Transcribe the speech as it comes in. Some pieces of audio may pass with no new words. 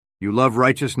You love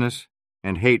righteousness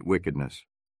and hate wickedness.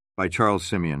 By Charles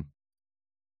Simeon.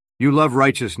 You love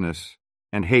righteousness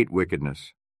and hate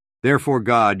wickedness. Therefore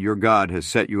God, your God, has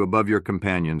set you above your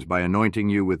companions by anointing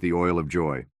you with the oil of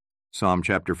joy. Psalm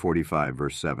chapter 45,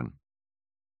 verse 7.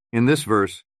 In this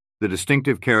verse, the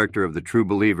distinctive character of the true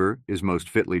believer is most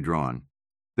fitly drawn.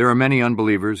 There are many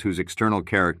unbelievers whose external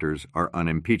characters are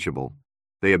unimpeachable.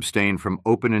 They abstain from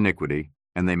open iniquity,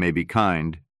 and they may be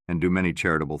kind and do many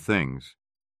charitable things.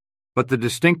 But the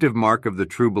distinctive mark of the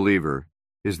true believer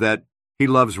is that he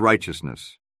loves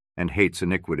righteousness and hates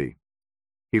iniquity.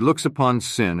 He looks upon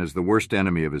sin as the worst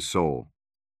enemy of his soul.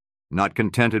 Not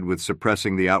contented with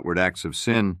suppressing the outward acts of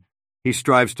sin, he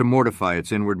strives to mortify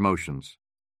its inward motions.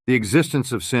 The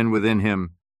existence of sin within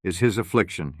him is his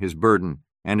affliction, his burden,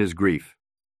 and his grief.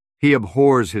 He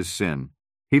abhors his sin.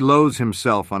 He loathes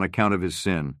himself on account of his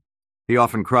sin. He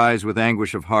often cries with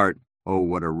anguish of heart, "Oh,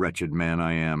 what a wretched man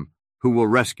I am! Who will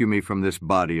rescue me from this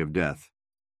body of death?"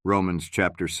 Romans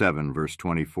chapter 7, verse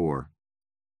 24.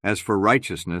 As for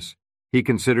righteousness, he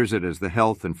considers it as the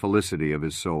health and felicity of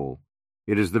his soul.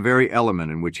 It is the very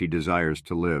element in which he desires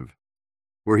to live.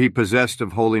 Were he possessed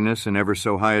of holiness in ever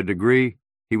so high a degree,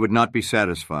 he would not be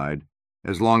satisfied,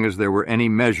 as long as there were any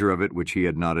measure of it which he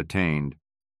had not attained.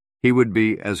 He would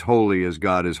be as holy as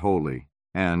God is holy,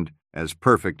 and as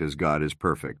perfect as God is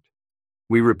perfect.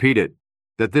 We repeat it,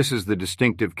 that this is the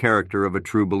distinctive character of a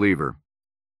true believer.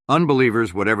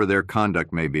 Unbelievers, whatever their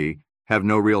conduct may be, have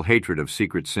no real hatred of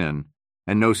secret sin,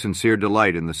 and no sincere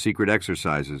delight in the secret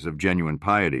exercises of genuine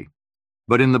piety.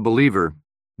 But in the believer,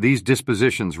 these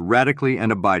dispositions radically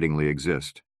and abidingly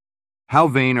exist. How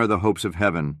vain are the hopes of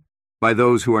heaven by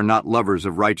those who are not lovers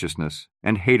of righteousness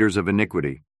and haters of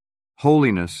iniquity.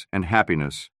 Holiness and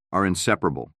happiness are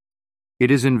inseparable.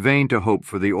 It is in vain to hope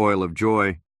for the oil of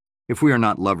joy if we are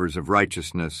not lovers of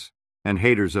righteousness and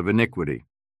haters of iniquity.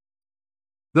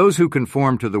 Those who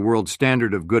conform to the world's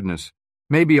standard of goodness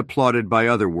may be applauded by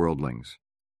other worldlings,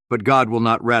 but God will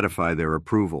not ratify their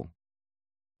approval.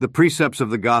 The precepts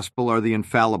of the gospel are the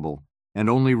infallible and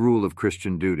only rule of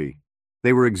Christian duty.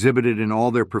 They were exhibited in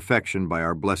all their perfection by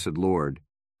our blessed Lord,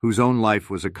 whose own life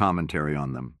was a commentary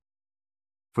on them.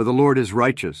 For the Lord is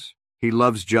righteous, he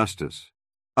loves justice.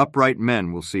 Upright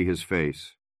men will see his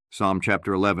face. Psalm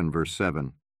chapter 11, verse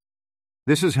 7.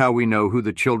 This is how we know who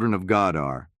the children of God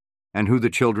are, and who the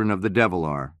children of the devil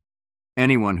are.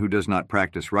 Anyone who does not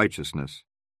practice righteousness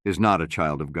is not a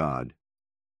child of God.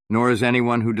 Nor is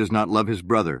anyone who does not love his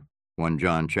brother. 1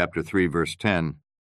 John chapter 3, verse 10.